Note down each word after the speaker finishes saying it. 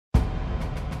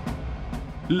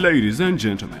Ladies and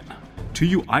gentlemen, to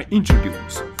you I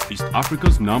introduce East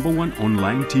Africa's #1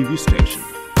 online TV station,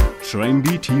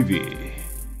 Trendy TV.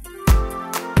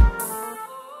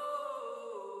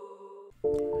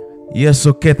 Yes,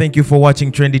 okay. Thank you for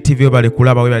watching Trendy TV. About the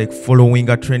kulaba, we are following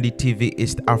Trendy TV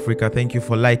East Africa. Thank you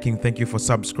for liking. Thank you for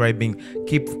subscribing.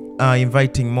 Keep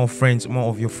inviting more friends, more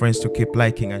of your friends to keep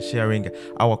liking and sharing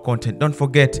our content. Don't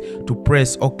forget to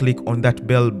press or click on that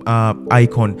bell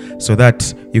icon so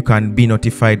that you can be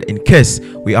notified in case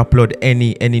we upload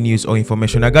any news or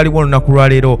information. Agali wano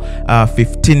nakuralero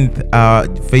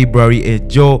 15th February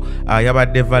ejo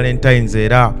yabadde Valentine's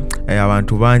era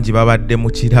abantu bangi babadde mu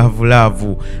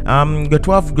kiravulavu.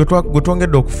 Gwe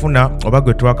twongedde okufuna oba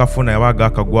gwe twakafuna yabaga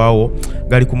akagwawo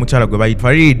gali ku mukyala gwe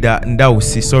bayita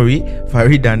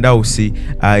Faridah Ndausi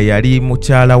yali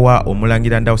mukyala wa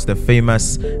Omulangira Ndausi, the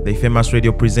famous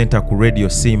radio presenter ku Radio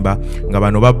Simba, nga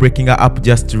bano ba breaking up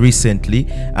just recently.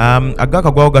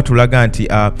 Agakagwawo gatulaga nti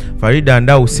Faridah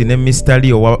Ndausi ne Mr.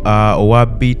 Lee owa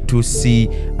B2C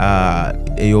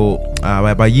eyo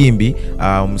abayimbi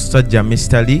omusajja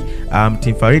Mr. Lee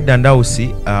mti Faridah Ndausi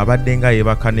abadde nga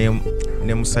yebaka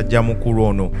ne musajja mukulu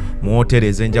ono mu hoteli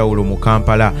ez'enjawulo mu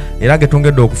Kampala, era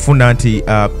getongedde okufuna nti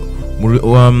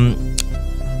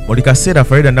buli kaseera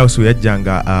Faridah Ndausi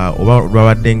yajjanga oba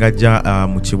lwabadde ngajja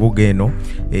mu kibuga eno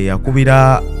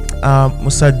yakubira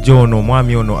musajja ono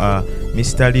omwami ono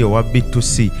Mr. Lee owa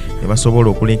B2C ne basobola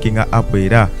okulinkinga up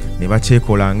era ne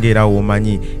bakyekola ng'era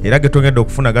womanyi, era getongedde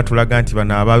okufuna gatulaga nti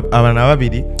bano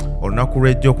ababiri olunaku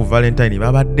lw'ejjo ku Valentine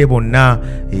babadde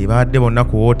bonna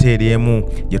ku hoteli emu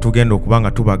gye tugenda okuba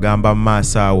nga tubagamba mu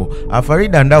maaso awo.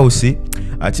 Faridah Ndausi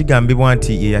kigambibwa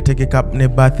nti ye yategeka ne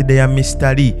birthday ya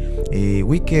Mr. Lee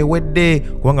wiiki ewedde,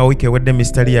 kubanga wiiki ewedde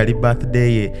Mr. Lee yali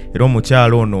birthday ye, era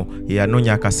omukyalo ono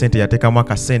yanoonya akasente, yateekamu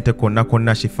akasente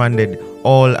konna. She funded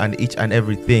all and each and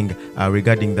everything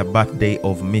regarding the birthday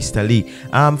of Mr. Lee.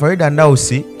 Faridah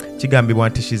Ndausi kigambibwa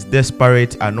nti she's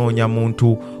desperate, anoonya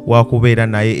muntu wakubeera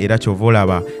naye, era kyova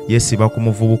olaba yesiba ku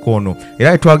muvubuka ono,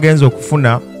 era twagenza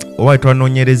okufuna oba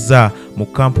twanoonyereza mu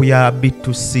kampu ya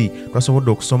B2C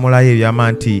twasobodde okusomolayo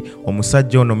ebyama nti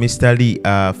omusajja ono Mr. Lee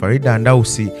Faridah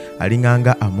Ndausi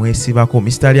alinganga amwesibako.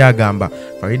 Mr. Lee agamba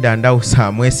Faridah Ndausi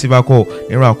amwesibako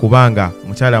ne lwakubanga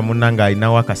mukyala munnanga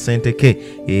alinawo akasente ke.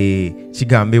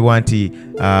 Kigambibwa nti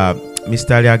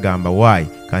Mr. Lee agamba why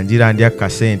kanjira ndi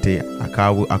akasente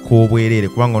akobwerere,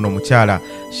 kubanga ono mukyala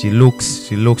she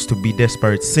looks to be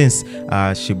desperate since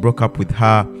she broke up with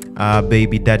her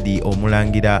baby daddy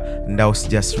Omulangira Ndausi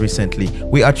just recently.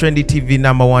 We are Trendy TV,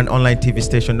 #1 online TV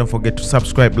station. Don't forget to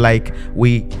subscribe, like.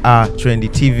 We are Trendy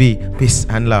TV. Peace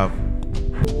and love.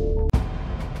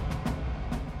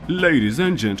 Ladies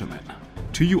and gentlemen,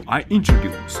 to you I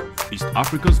introduce East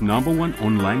Africa's #1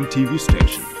 online TV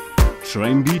station,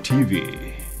 Trendy TV.